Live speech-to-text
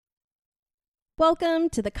Welcome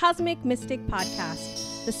to the Cosmic Mystic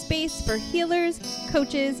Podcast, the space for healers,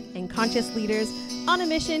 coaches, and conscious leaders on a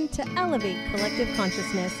mission to elevate collective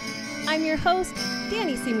consciousness. I'm your host,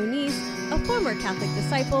 Danny C. Muniz, a former Catholic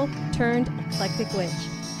disciple turned eclectic witch,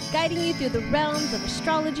 guiding you through the realms of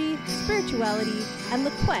astrology, spirituality, and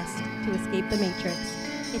the quest to escape the matrix.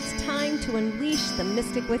 It's time to unleash the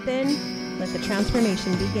mystic within. Let the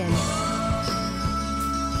transformation begin.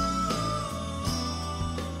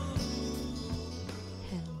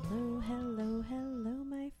 Hello,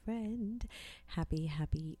 my friend.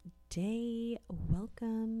 Happy day.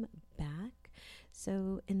 Welcome back.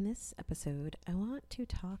 So in this episode, I want to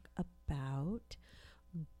talk about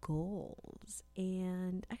goals,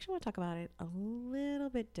 and I actually want to talk about it a little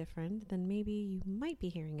bit different than maybe you might be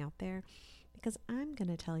hearing out there, because I'm going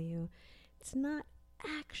to tell you it's not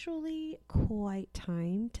actually quite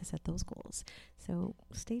time to set those goals. So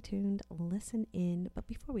stay tuned, listen in. But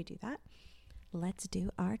before we do that, let's do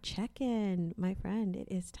our check-in. My friend, it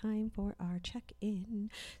is time for our check-in.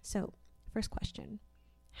 So first question,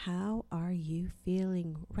 how are you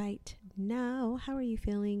feeling right now? How are you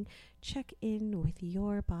feeling? Check in with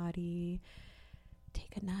your body.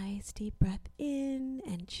 Take a nice deep breath in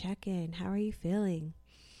and check in. How are you feeling?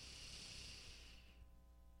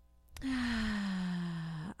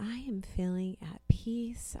 I am feeling at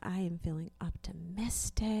peace. I am feeling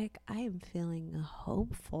optimistic. I am feeling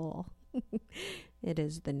hopeful. It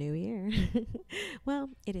is the new year. Well,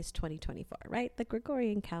 it is 2024, right? The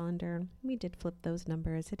Gregorian calendar, we did flip those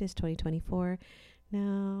numbers. It is 2024.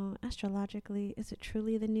 Now, astrologically, is it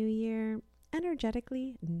truly the new year?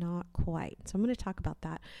 Energetically, not quite. So I'm going to talk about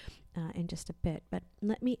that in just a bit. But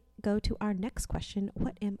let me go to our next question.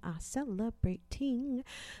 What am I celebrating?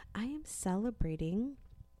 I am celebrating.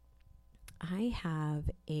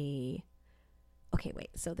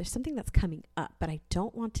 So there's something that's coming up, but I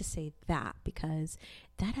don't want to say that because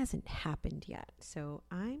that hasn't happened yet. So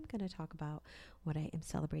I'm going to talk about what I am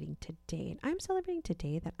celebrating today. And I'm celebrating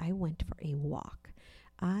today that I went for a walk.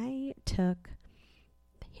 I took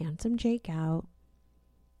Handsome Jake out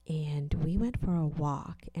and we went for a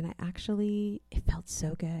walk, and it felt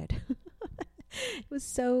so good. It was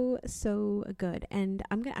so good. And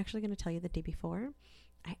I'm actually going to tell you, the day before,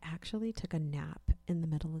 I actually took a nap in the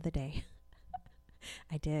middle of the day.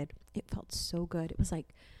 I did. It felt so good. It was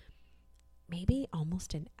like maybe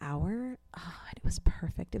almost an hour. Oh, and it was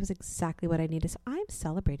perfect. It was exactly what I needed. So I'm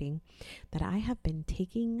celebrating that I have been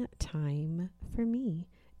taking time for me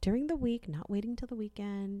during the week, not waiting till the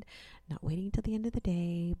weekend, not waiting till the end of the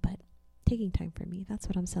day, but taking time for me. That's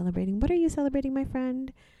what I'm celebrating. What are you celebrating, my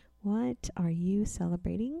friend? What are you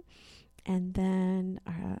celebrating? And then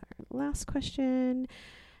our last question,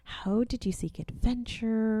 how did you seek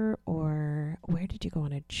adventure, or where did you go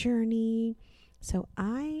on a journey? So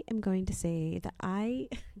I am going to say that I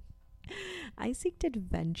seeked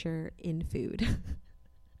adventure in food.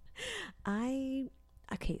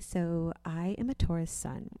 So I am a Taurus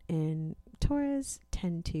sun, and Taurus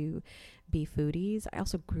tend to be foodies. I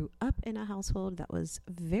also grew up in a household that was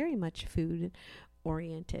very much food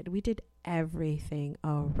oriented. We did everything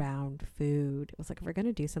around food. It was like, if we're going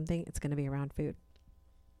to do something, it's going to be around food.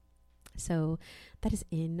 So that is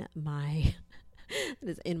in my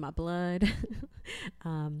blood.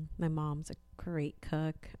 My mom's a great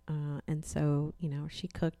cook, and so she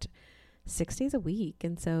cooked 6 days a week,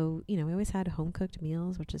 and so we always had home cooked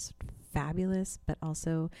meals, which is fabulous. But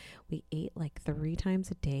also we ate like 3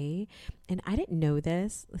 times a day, and I didn't know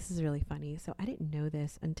this. This is really funny. So I didn't know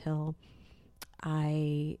this until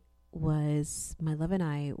my love and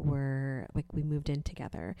I were we moved in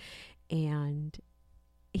together, and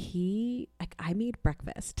I made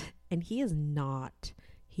breakfast, and he is not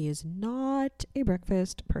a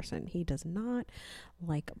breakfast person. He does not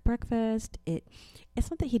like breakfast. It's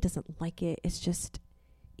not that he doesn't like it. It's just,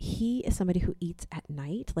 he is somebody who eats at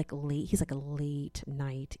night, like late. He's like a late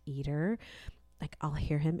night eater. Like, I'll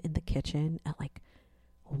hear him in the kitchen at like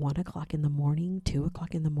 1 o'clock in the morning, 2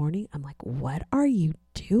 o'clock in the morning. I'm like, what are you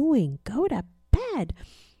doing? Go to bed.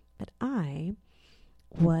 But I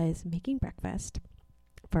was making breakfast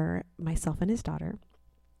for myself and his daughter,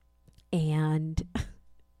 and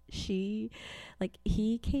he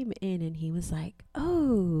came in and he was like,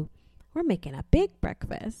 oh, we're making a big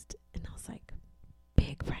breakfast. And I was like,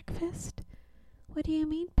 big breakfast? What do you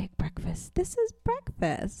mean big breakfast? This is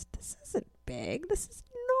breakfast. This isn't big. This is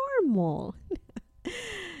normal.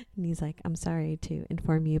 And he's like, I'm sorry to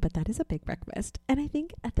inform you, but that is a big breakfast. And I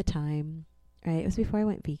think at the time, right, it was before I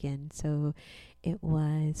went vegan, so it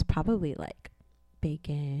was probably like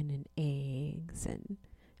bacon and eggs and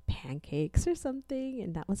pancakes or something,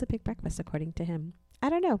 and that was a big breakfast according to him. I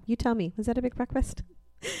don't know. You tell me. Was that a big breakfast?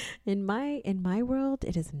 In my world,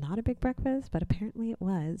 it is not a big breakfast, but apparently it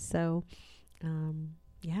was. So,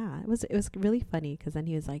 yeah, it was really funny because then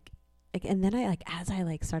he was like, and then I like as I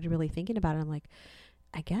like started really thinking about it, I'm like,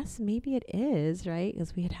 I guess maybe it is right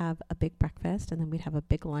because we'd have a big breakfast and then we'd have a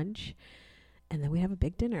big lunch and then we'd have a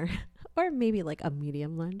big dinner or maybe like a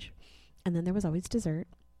medium lunch, and then there was always dessert.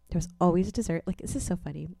 There was always dessert. Like, this is so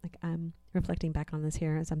funny. Like, I'm reflecting back on this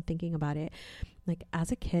here as I'm thinking about it. Like,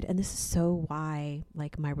 as a kid, and this is so why,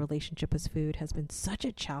 like, my relationship with food has been such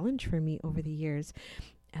a challenge for me over the years.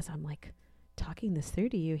 As I'm, like, talking this through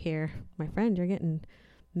to you here, my friend, you're getting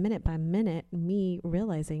minute by minute me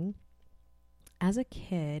realizing as a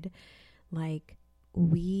kid, like,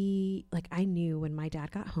 I knew when my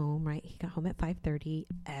dad got home, right? He got home at 5:30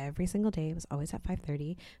 every single day. It was always at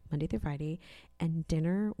 5:30, Monday through Friday, and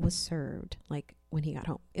dinner was served like when he got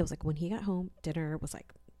home. It was like when he got home, dinner was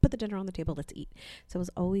like, put the dinner on the table, let's eat. So it was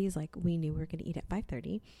always like we knew we were going to eat at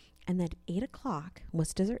 5:30, and then 8 o'clock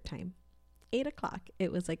was dessert time. 8 o'clock.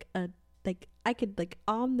 It was like a like I could like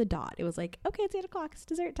on the dot. It was like, okay, it's 8 o'clock, it's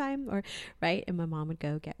dessert time, or right, and my mom would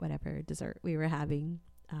go get whatever dessert we were having.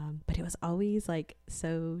 But it was always like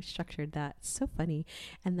so structured, that's so funny.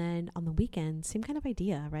 And then on the weekend, same kind of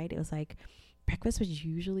idea, right? It was like breakfast was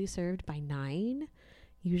usually served by 9.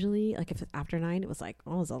 Usually, like if it's after 9, it was like,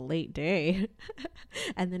 oh, it was a late day.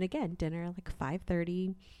 And then again, dinner like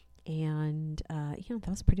 5:30, and that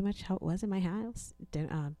was pretty much how it was in my house.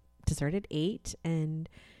 Dessert at 8, and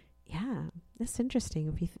yeah, that's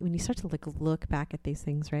interesting when you start to look back at these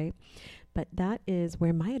things, right? But that is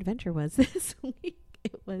where my adventure was this week.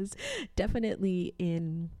 It was definitely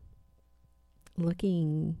in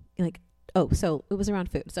looking like, so it was around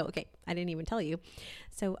food. So, okay, I didn't even tell you.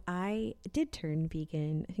 So I did turn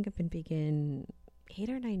vegan. I think I've been vegan 8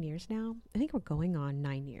 or 9 years now. I think we're going on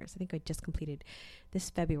 9 years. I think I just completed this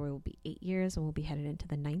February will be 8 years, and we'll be headed into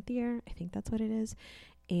the 9th year. I think that's what it is.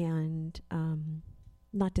 And,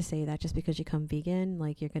 not to say that just because you come vegan,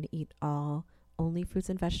 like you're going to eat only fruits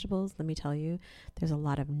and vegetables. Let me tell you, there's a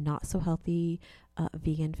lot of not so healthy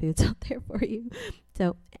vegan foods out there for you.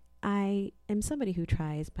 So I am somebody who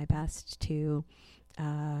tries my best to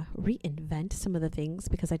reinvent some of the things,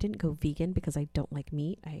 because I didn't go vegan because I don't like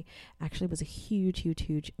meat. I actually was a huge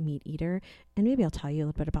meat eater. And maybe I'll tell you a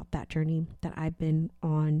little bit about that journey that I've been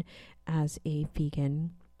on as a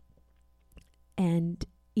vegan. And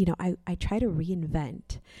I try to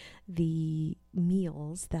reinvent the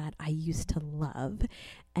meals that I used to love.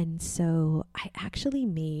 And so I actually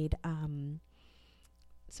made,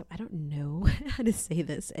 so I don't know how to say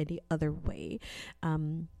this any other way.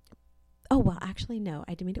 Actually, no,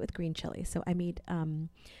 I made it with green chili. So I made,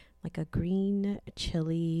 like a green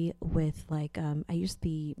chili with I used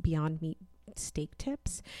the Beyond Meat steak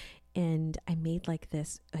tips. And I made like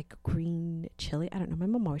this like green chili. I don't know. My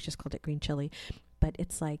mom always just called it green chili, but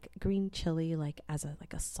it's like green chili, like as a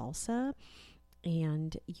salsa,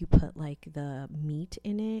 and you put like the meat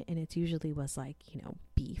in it, and it usually was like,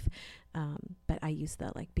 beef. But I use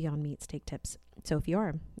the like Beyond Meat steak tips. So if you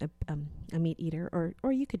are a meat eater,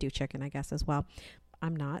 or you could do chicken, I guess, as well.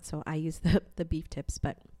 I'm not. So I use the beef tips,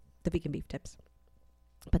 but the vegan beef tips.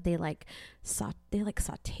 But they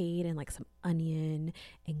sauteed in like some onion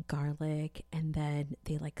and garlic, and then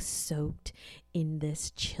they like soaked in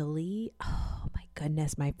this chili. Oh my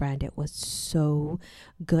goodness, my friend, it was so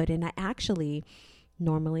good. And I actually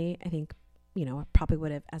normally, I think, I probably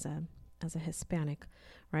would have as a Hispanic,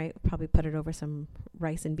 right? Probably put it over some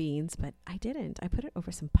rice and beans, but I didn't. I put it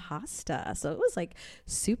over some pasta. So it was like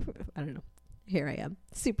super, I don't know. Here I am,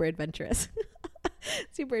 super adventurous.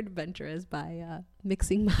 Super adventurous by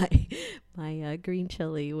mixing my green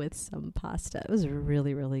chili with some pasta. It was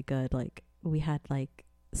really, really good. Like, we had like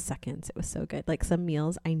seconds. It was so good. Like, some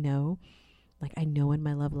meals I know when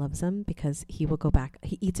my love loves them, because he will go back.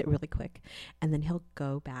 He eats it really quick, and then he'll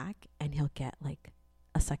go back and he'll get like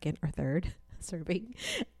a second or third serving.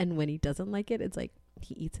 And when he doesn't like it, it's like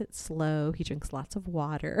he eats it slow. He drinks lots of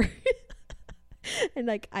water. And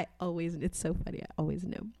like, it's so funny. I always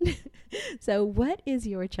know. So what is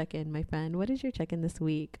your check-in, my friend? What is your check-in this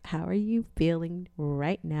week? How are you feeling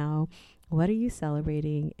right now? What are you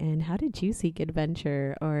celebrating? And how did you seek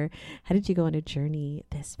adventure, or how did you go on a journey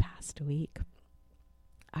this past week?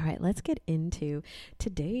 All right, let's get into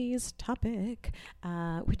today's topic,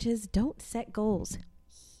 which is don't set goals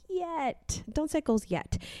yet. Don't set goals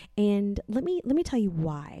yet. And let me tell you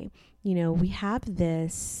why. We have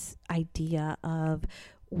this idea of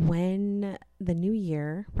when the new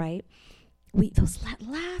year, right?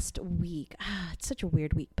 Last week, it's such a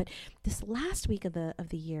weird week, but this last week of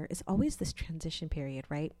the year is always this transition period,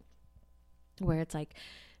 right? where it's like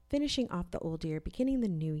finishing off the old year, beginning the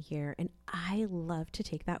new year. And I love to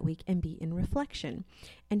take that week and be in reflection.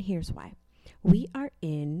 And here's why. We are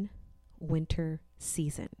in winter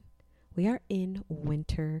season. We are in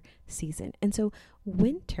winter season. And so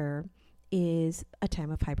winter is a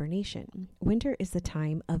time of hibernation. Winter is the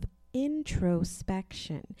time of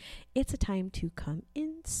introspection. It's a time to come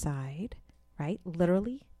inside, right?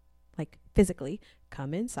 Literally, like physically,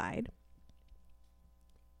 come inside.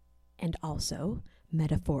 And also,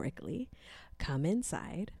 metaphorically, come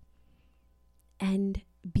inside and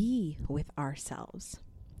be with ourselves.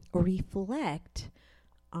 Reflect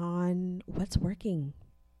on what's working,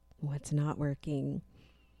 what's not working,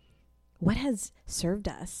 what has served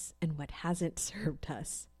us and what hasn't served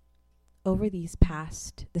us over this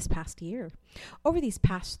past year, over these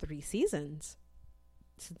past 3 seasons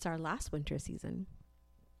since our last winter season.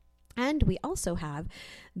 And we also have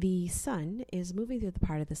the sun is moving through the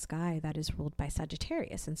part of the sky that is ruled by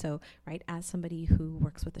Sagittarius. And so, right, as somebody who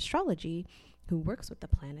works with astrology, who works with the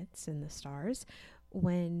planets and the stars,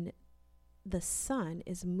 when the sun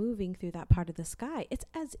is moving through that part of the sky, it's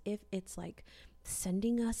as if it's like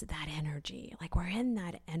sending us that energy. Like we're in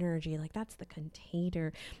that energy. Like that's the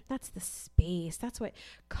container. That's the space. That's what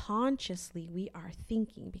consciously we are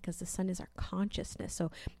thinking, because the sun is our consciousness. So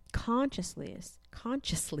consciously,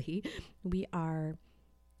 we are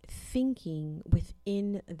thinking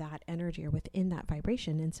within that energy or within that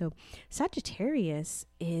vibration. And so Sagittarius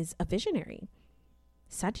is a visionary.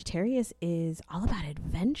 Sagittarius is all about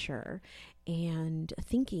adventure and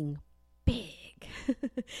thinking big.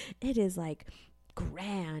 It is like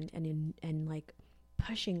grand and like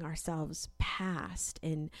pushing ourselves past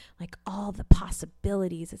and like all the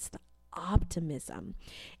possibilities. It's the optimism.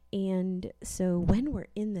 And so when we're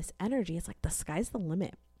in this energy, it's like the sky's the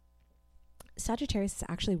limit. Sagittarius is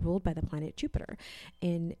actually ruled by the planet Jupiter,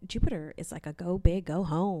 and Jupiter is like a go big, go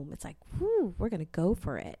home. It's like, whoo, we're going to go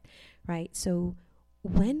for it, right? So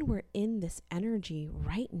when we're in this energy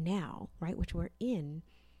right now, right, which we're in,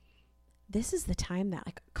 this is the time that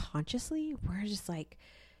like consciously we're just like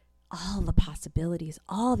all the possibilities,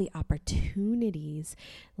 all the opportunities,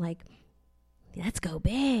 like let's go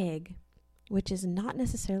big, which is not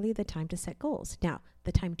necessarily the time to set goals. Now,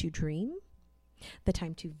 the time to dream, the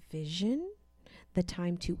time to vision, the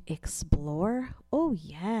time to explore. Oh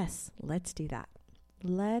yes, let's do that.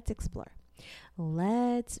 Let's explore.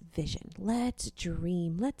 Let's vision. Let's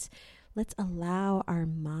dream. Let's allow our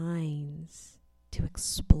minds to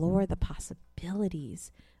explore the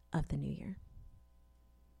possibilities of the new year.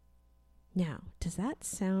 Now, does that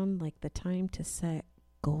sound like the time to set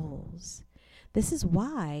goals? This is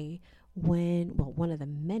why one of the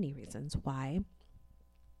many reasons why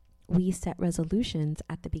we set resolutions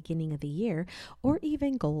at the beginning of the year, or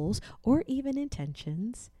even goals, or even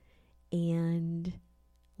intentions, and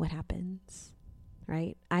what happens,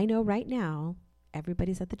 right? I know right now,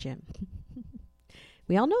 everybody's at the gym.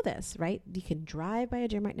 We all know this, right? You can drive by a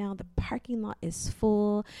gym right now. The parking lot is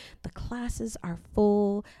full. The classes are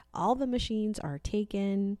full. All the machines are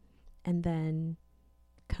taken. And then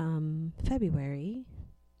come February,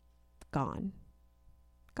 gone.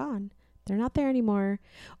 They're not there anymore.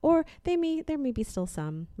 Or there may be still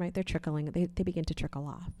some, right? They're trickling. They begin to trickle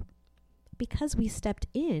off. Because we stepped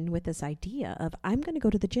in with this idea of, I'm going to go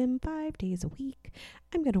to the gym 5 days a week.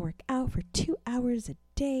 I'm going to work out for 2 hours a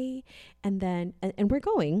day. And we're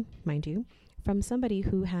going, mind you, from somebody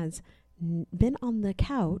who has been on the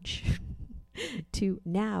couch to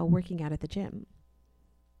now working out at the gym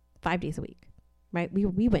 5 days a week, right?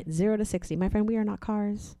 We went 0 to 60. My friend, we are not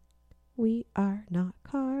cars. We are not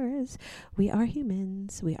cars. We are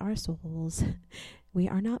humans. We are souls. We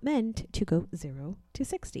are not meant to go 0 to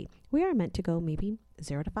 60. We are meant to go maybe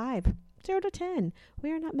 0 to 5, 0 to 10.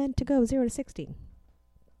 We are not meant to go 0 to 60.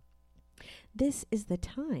 This is the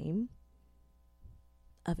time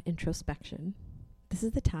of introspection. This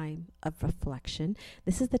is the time of reflection.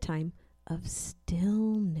 This is the time of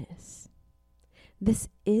stillness. This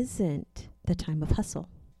isn't the time of hustle.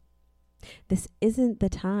 This isn't the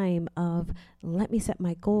time of, let me set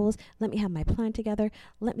my goals, let me have my plan together,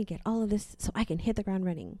 let me get all of this so I can hit the ground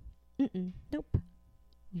running. Nope.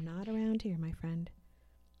 Not around here, my friend.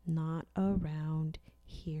 Not around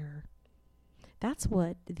here. That's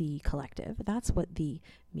what the collective, that's what the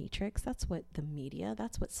matrix, that's what the media,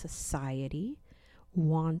 that's what society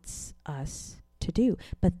wants us to do.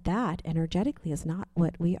 But that energetically is not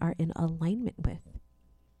what we are in alignment with.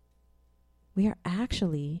 We are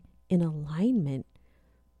actually in alignment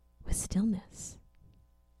with stillness.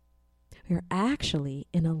 We are actually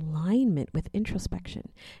in alignment with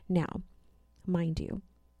introspection. Now, mind you,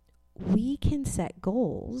 we can set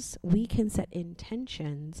goals, we can set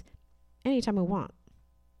intentions anytime we want.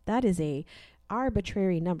 That is a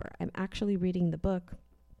arbitrary number. I'm actually reading the book,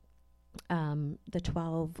 The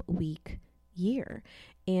 12-Week Year.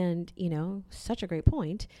 And, such a great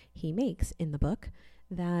point he makes in the book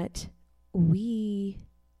that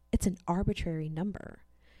it's an arbitrary number.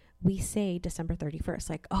 We say December 31st,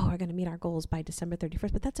 like, oh, we're going to meet our goals by December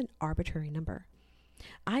 31st, but that's an arbitrary number.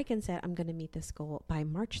 I can say I'm going to meet this goal by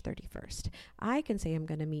March 31st. I can say I'm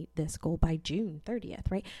going to meet this goal by June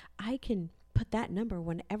 30th, right? I can put that number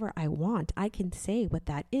whenever I want. I can say what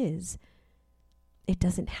that is. It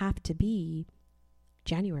doesn't have to be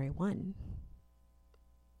January 1.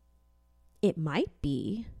 It might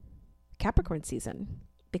be Capricorn season,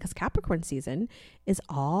 because Capricorn season is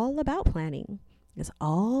all about planning. It's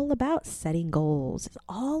all about setting goals. It's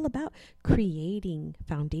all about creating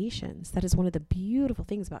foundations. That is one of the beautiful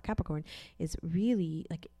things about Capricorn, is really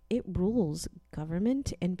like it rules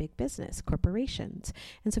government and big business, corporations.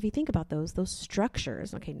 And so if you think about those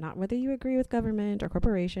structures, okay, not whether you agree with government or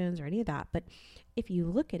corporations or any of that, but if you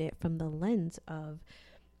look at it from the lens of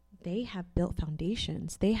they have built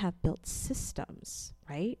foundations, they have built systems,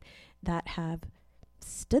 right, that have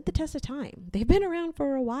stood the test of time. They've been around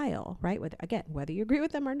for a while, right? Whether you agree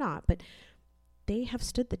with them or not, but they have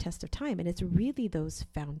stood the test of time. And it's really those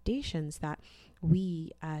foundations that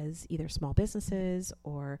we, as either small businesses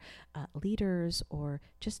or leaders, or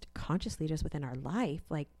just conscious leaders within our life,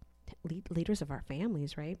 like leaders of our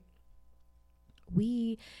families, right?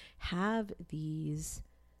 We have these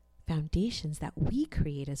foundations that we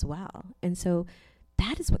create as well. And so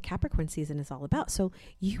that is what Capricorn season is all about. So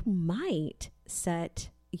you might set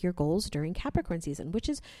your goals during Capricorn season, which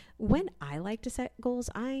is when I like to set goals.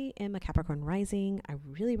 I am a Capricorn rising. I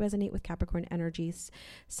really resonate with Capricorn energies.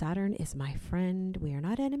 Saturn is my friend. We are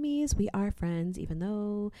not enemies. We are friends, even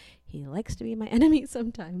though he likes to be my enemy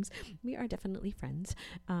sometimes. We are definitely friends.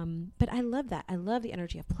 But I love that. I love the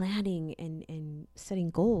energy of planning and setting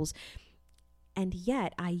goals. And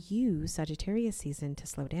yet I use Sagittarius season to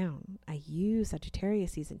slow down. I use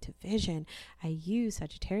Sagittarius season to vision. I use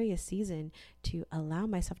Sagittarius season to allow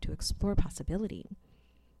myself to explore possibility.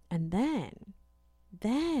 And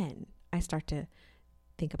then I start to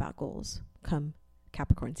think about goals come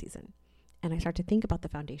Capricorn season. And I start to think about the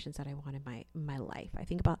foundations that I want in my life. I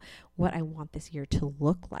think about what I want this year to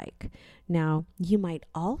look like. Now, you might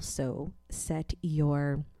also set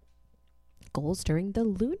your goals during the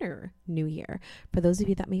Lunar New Year. For those of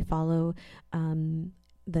you that may follow the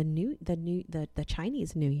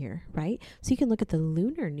Chinese New Year, right? So you can look at the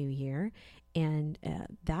Lunar New Year and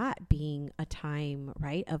that being a time,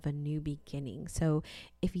 right, of a new beginning. So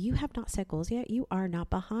if you have not set goals yet, you are not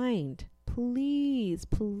behind. Please,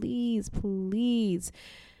 please, please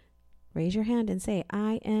raise your hand and say,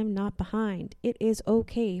 I am not behind. It is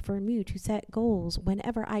okay for me to set goals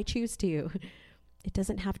whenever I choose to. It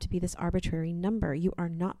doesn't have to be this arbitrary number. You are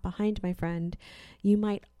not behind, my friend. You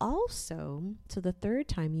might also, so the third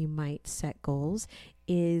time you might set goals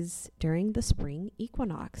is during the spring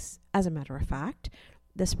equinox. As a matter of fact,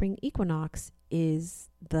 the spring equinox is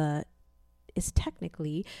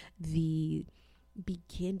technically the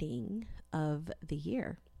beginning of the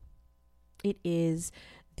year. It is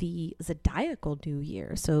the zodiacal new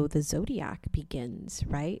year. So the zodiac begins,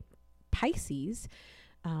 right? Pisces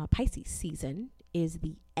season is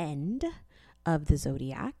the end of the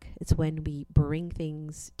zodiac. It's when we bring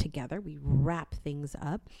things together, we wrap things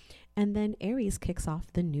up, and then Aries kicks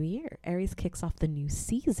off the new year. Aries kicks off the new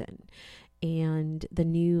season and the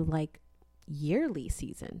new yearly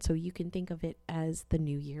season. So you can think of it as the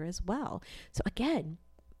new year as well. So again,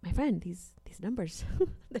 my friend, these numbers,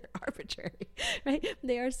 they're arbitrary, right?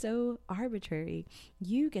 They are so arbitrary.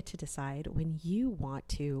 You get to decide when you want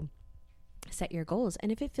to set your goals.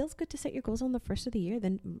 And if it feels good to set your goals on the first of the year,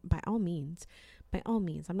 then by all means,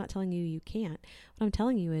 I'm not telling you can't. What I'm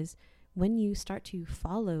telling you is when you start to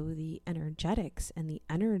follow the energetics and the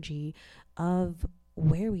energy of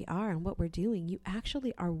where we are and what we're doing, you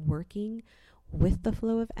actually are working with the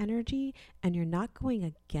flow of energy and you're not going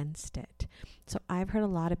against it. So I've heard a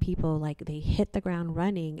lot of people they hit the ground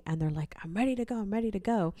running and they're like, I'm ready to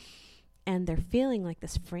go. And they're feeling like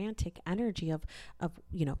this frantic energy of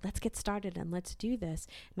let's get started and let's do this.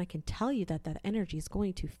 And I can tell you that energy is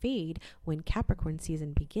going to fade when Capricorn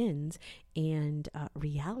season begins and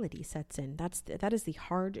reality sets in. That is the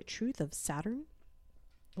hard truth of Saturn,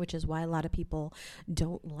 which is why a lot of people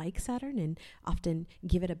don't like Saturn and often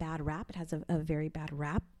give it a bad rap. It has a very bad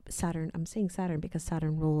rap. Saturn, I'm saying Saturn because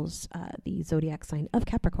Saturn rules the zodiac sign of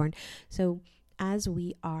Capricorn. So as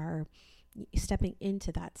we are stepping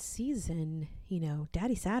into that season,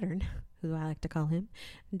 Daddy Saturn, who I like to call him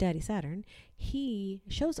Daddy Saturn, he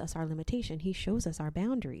shows us our limitation. He shows us our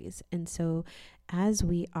boundaries. And so as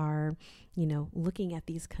we are, looking at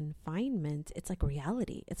these confinements, it's like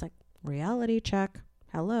reality. It's like reality check.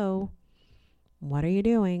 Hello. What are you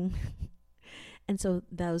doing? And so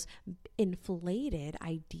those inflated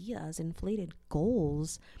ideas, inflated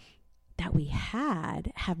goals that we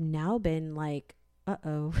had have now been like,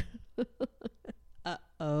 uh-oh.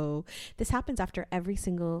 Uh-oh. This happens after every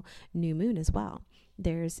single new moon as well.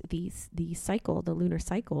 There's the cycle, the lunar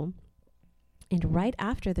cycle. And right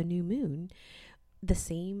after the new moon, the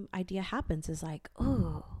same idea happens, is like,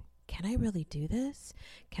 oh, can I really do this?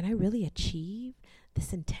 Can I really achieve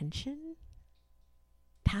this intention?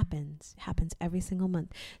 Happens every single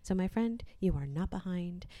month. So my friend, you are not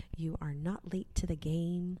behind. You are not late to the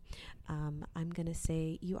game. I'm going to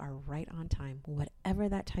say you are right on time. Whatever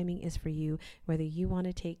that timing is for you, whether you want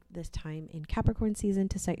to take this time in Capricorn season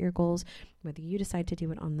to set your goals, whether you decide to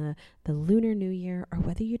do it on the lunar new year, or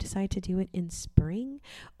whether you decide to do it in spring,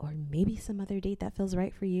 or maybe some other date that feels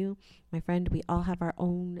right for you. My friend, we all have our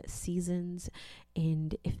own seasons.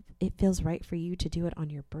 And if it feels right for you to do it on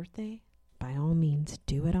your birthday, by all means,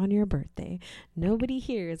 do it on your birthday. Nobody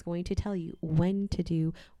here is going to tell you when to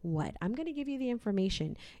do what. I'm going to give you the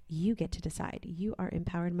information. You get to decide. You are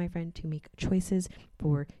empowered, my friend, to make choices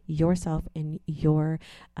for yourself and your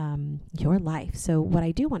life. So what I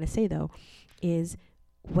do want to say, though, is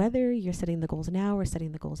whether you're setting the goals now or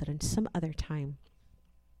setting the goals at some other time,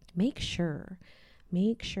 make sure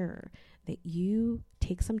that you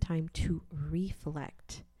take some time to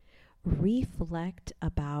reflect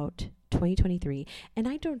about 2023. And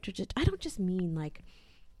I don't just mean like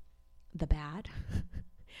the bad.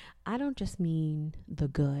 I don't just mean the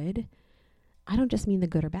good. I don't just mean the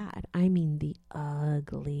good or bad. I mean the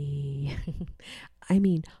ugly. I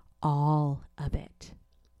mean all of it.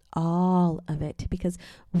 Because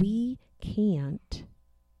we can't,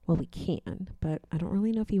 well, we can, but I don't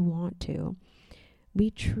really know if you want to. We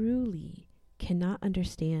truly cannot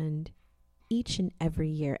understand each and every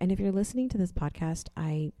year. And if you're listening to this podcast,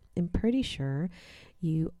 I am pretty sure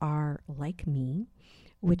you are like me,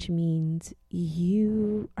 which means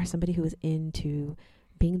you are somebody who is into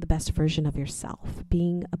being the best version of yourself,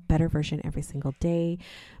 being a better version every single day,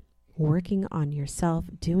 working on yourself,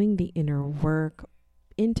 doing the inner work,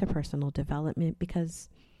 into personal development, because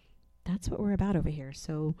that's what we're about over here.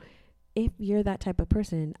 So if you're that type of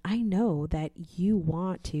person, I know that you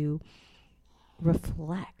want to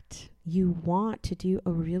reflect. You want to do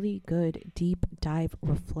a really good deep dive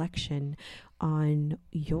reflection on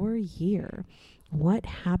your year. What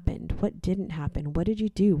happened? What didn't happen? What did you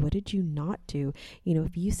do? What did you not do?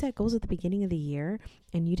 If you set goals at the beginning of the year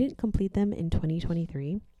and you didn't complete them in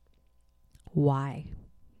 2023, why?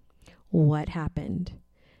 What happened?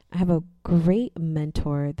 I have a great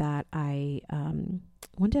mentor that I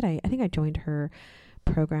think I joined her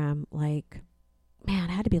program it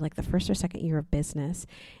had to be like the first or second year of business.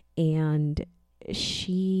 And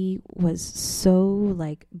she was so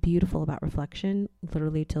beautiful about reflection,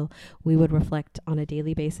 literally till we would reflect on a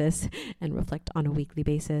daily basis and reflect on a weekly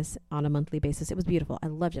basis, on a monthly basis. It was beautiful. I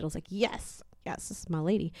loved it. I was like, yes, this is my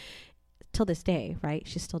lady. Till this day, right?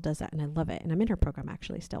 She still does that and I love it. And I'm in her program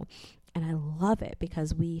actually still. And I love it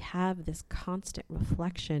because we have this constant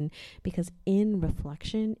reflection, because in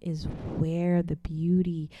reflection is where the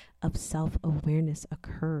beauty of self-awareness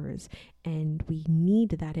occurs. And we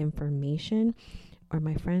need that information, or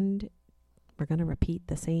my friend, we're going to repeat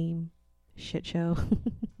the same shit show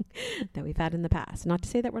that we've had in the past. Not to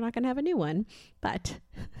say that we're not going to have a new one, but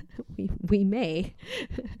we may,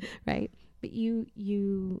 right? But you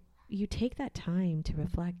take that time to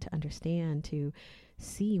reflect, to understand, to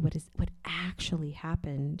see what actually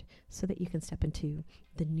happened, so that you can step into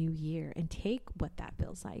the new year and take what that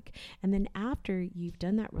feels like. And then after you've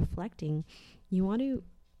done that reflecting, you want to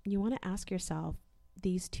ask yourself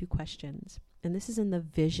these two questions. And this is in the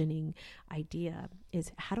visioning idea,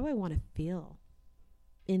 is how do I want to feel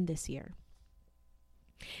in this year?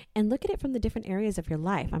 And look at it from the different areas of your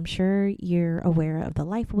life. I'm sure you're aware of the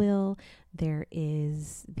life wheel. There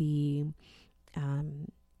is the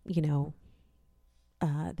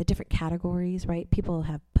different categories, right? People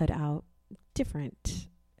have put out different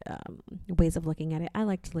ways of looking at it. I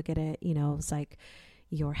like to look at it, it's like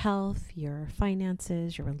your health, your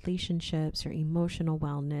finances, your relationships, your emotional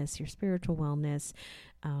wellness, your spiritual wellness,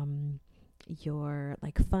 your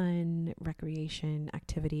fun, recreation,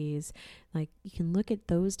 activities. You can look at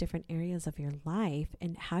those different areas of your life,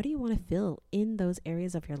 and how do you want to feel in those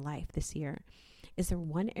areas of your life this year? Is there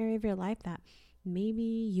one area of your life that maybe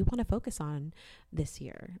you want to focus on this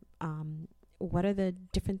year? What are the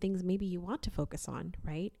different things maybe you want to focus on,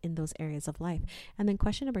 right, in those areas of life? And then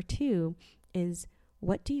question number 2 is,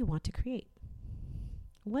 what do you want to create?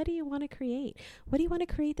 What do you want to create? What do you want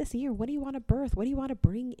to create this year? What do you want to birth? What do you want to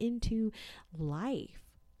bring into life,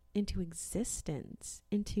 into existence,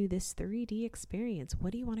 into this 3D experience?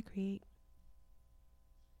 What do you want to create?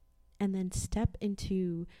 And then step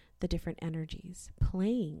into the different energies,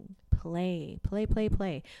 play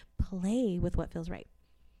with what feels right.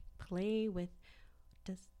 Play with,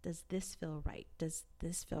 does this feel right? Does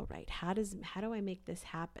this feel right? How do I make this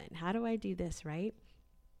happen? How do I do this, right?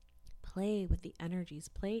 Play with the energies,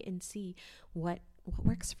 play and see what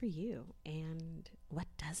works for you and what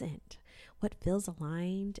doesn't, what feels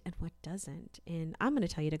aligned and what doesn't. And I'm going to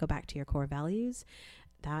tell you to go back to your core values.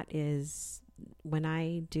 That is, when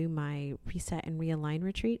I do my reset and realign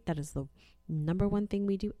retreat, that is the number one thing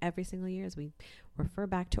we do every single year, is we refer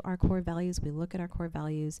back to our core values. We look at our core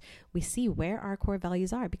values. We see where our core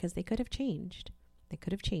values are, because they could have changed.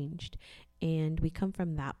 And we come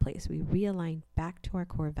from that place. We realign back to our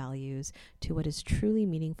core values, to what is truly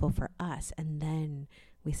meaningful for us. And then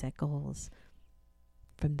we set goals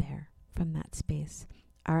from there, from that space.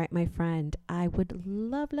 All right, my friend, I would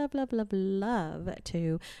love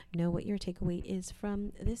to know what your takeaway is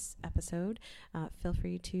from this episode. Feel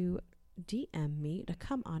free to DM me, to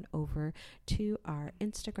come on over to our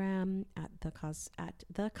Instagram at the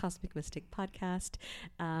Cosmic Mystic Podcast,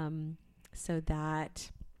 so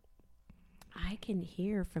that I can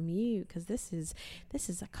hear from you, because this is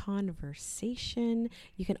a conversation.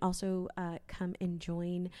 You can also come and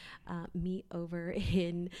join me over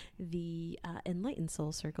in the Enlightened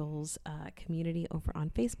Soul Circles community over on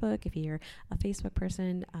Facebook. If you're a Facebook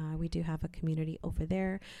person, we do have a community over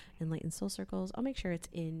there, Enlightened Soul Circles. I'll make sure it's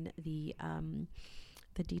in the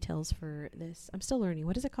details for this. I'm still learning.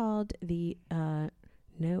 What is it called? The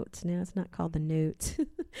notes. No, it's not called the notes.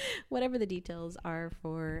 Whatever the details are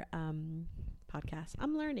for podcasts.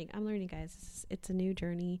 I'm learning, guys. It's a new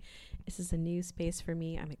journey. This is a new space for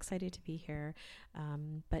me. I'm excited to be here.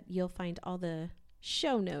 But you'll find all the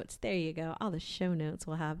show notes. There you go. All the show notes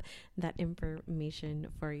will have that information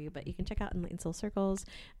for you. But you can check out Enlightened Soul Circles.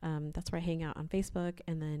 That's where I hang out on Facebook.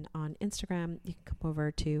 And then on Instagram, you can come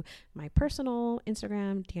over to my personal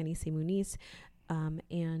Instagram, Danny C. Muniz,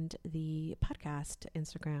 and the podcast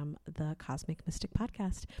Instagram, the Cosmic Mystic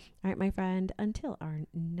Podcast. All right, my friend, until our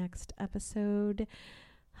next episode,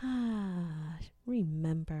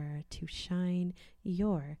 remember to shine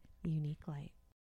your unique light.